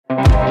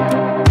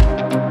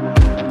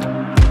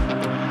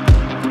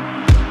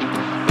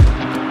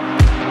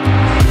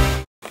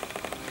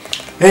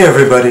Hey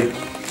everybody!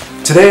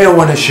 Today I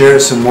want to share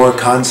some more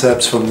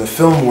concepts from the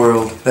film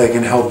world that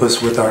can help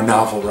us with our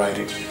novel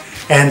writing.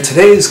 And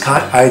today's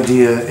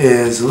idea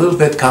is a little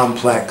bit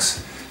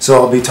complex,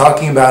 so I'll be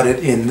talking about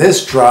it in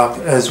this drop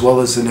as well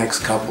as the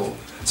next couple.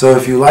 So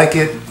if you like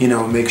it,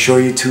 make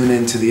sure you tune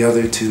into the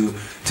other two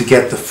to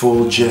get the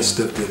full gist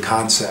of the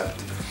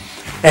concept.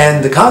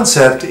 And the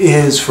concept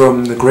is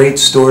from the great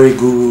story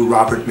guru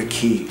Robert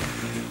McKee,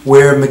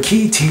 where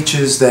McKee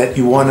teaches that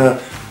you want to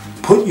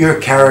put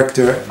your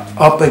character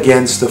up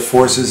against the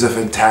forces of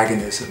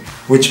antagonism,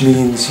 which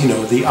means,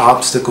 the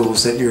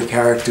obstacles that your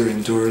character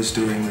endures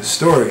during the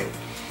story.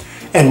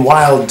 And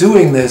while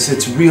doing this,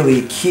 it's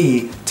really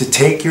key to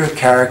take your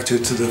character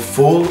to the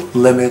full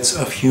limits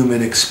of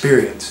human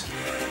experience.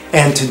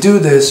 And to do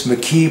this,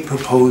 McKee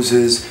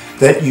proposes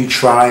that you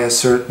try a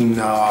certain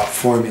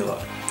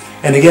formula.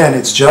 And again,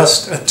 it's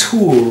just a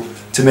tool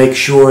to make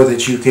sure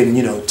that you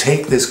can,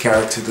 take this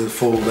character to the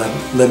full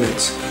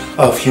limits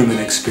of human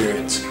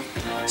experience.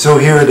 So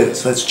here it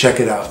is, let's check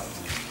it out.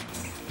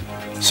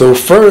 So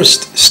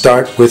first,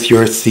 start with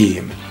your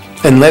theme.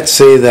 And let's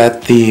say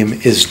that theme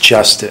is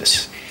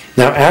justice.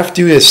 Now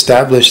after you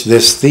establish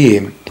this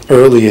theme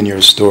early in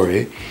your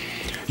story,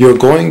 you're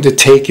going to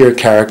take your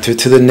character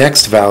to the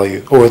next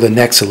value or the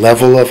next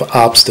level of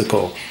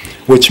obstacle,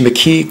 which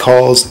McKee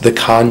calls the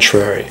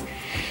contrary.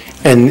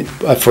 And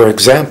for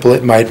example,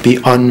 it might be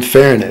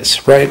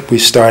unfairness, right? We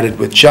started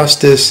with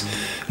justice.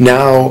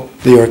 Now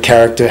your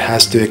character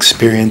has to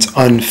experience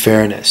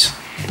unfairness,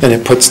 and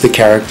it puts the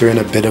character in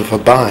a bit of a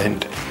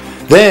bind.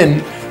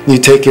 Then you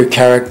take your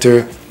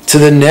character to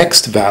the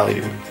next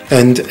value,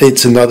 and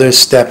it's another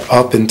step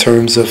up in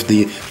terms of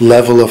the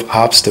level of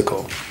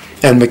obstacle.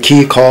 And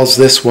McKee calls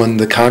this one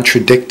the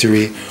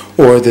contradictory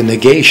or the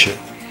negation.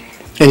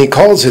 And he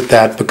calls it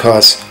that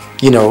because,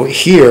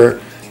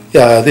 here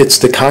it's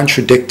the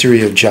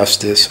contradictory of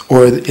justice,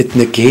 or it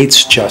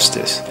negates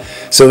justice.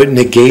 So it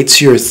negates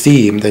your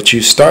theme that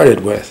you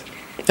started with.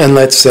 And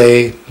let's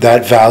say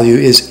that value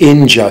is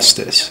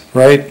injustice,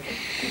 right?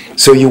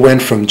 So you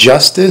went from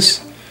justice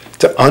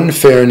to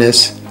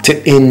unfairness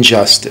to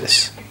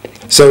injustice.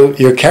 So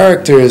your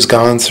character has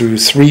gone through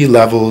 3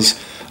 levels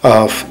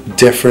of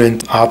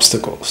different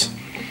obstacles.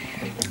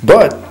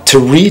 But to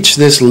reach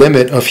this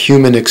limit of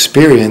human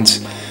experience,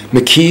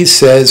 McKee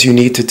says you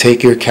need to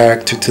take your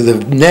character to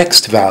the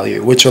next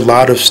value, which a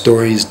lot of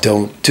stories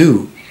don't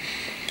do.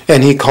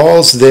 And he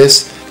calls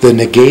this the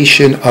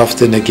negation of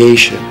the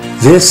negation.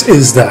 This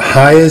is the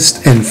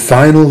highest and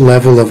final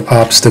level of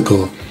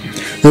obstacle.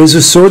 There's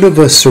a sort of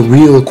a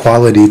surreal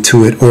quality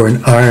to it, or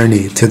an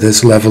irony to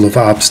this level of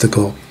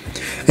obstacle.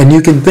 And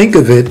you can think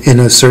of it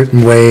in a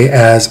certain way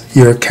as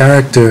your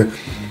character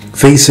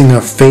facing a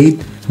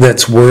fate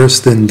that's worse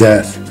than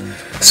death.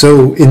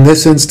 So in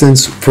this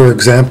instance, for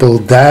example,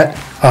 that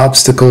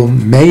obstacle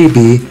may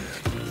be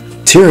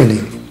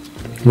tyranny,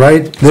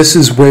 right? This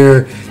is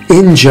where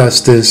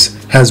injustice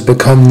has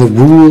become the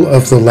rule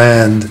of the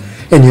land,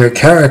 and your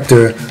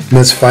character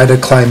must fight a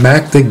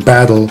climactic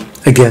battle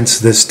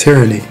against this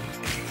tyranny.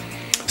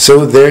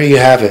 So there you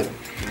have it.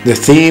 The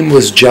theme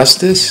was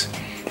justice,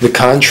 the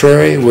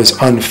contrary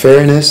was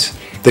unfairness,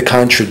 the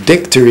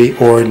contradictory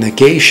or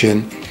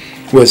negation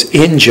was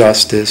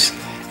injustice,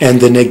 and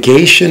the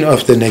negation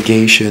of the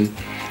negation,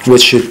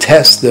 which should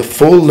test the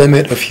full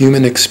limit of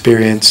human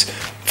experience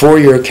for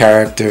your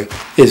character,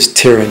 is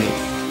tyranny.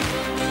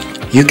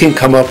 You can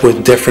come up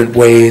with different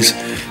ways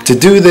to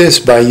do this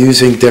by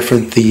using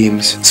different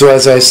themes. So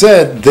as I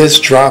said,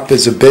 this drop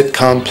is a bit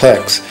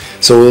complex,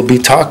 so we'll be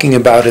talking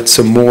about it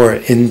some more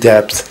in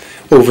depth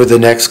over the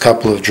next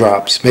couple of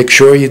drops. Make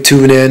sure you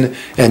tune in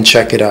and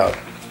check it out.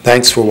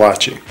 Thanks for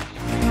watching.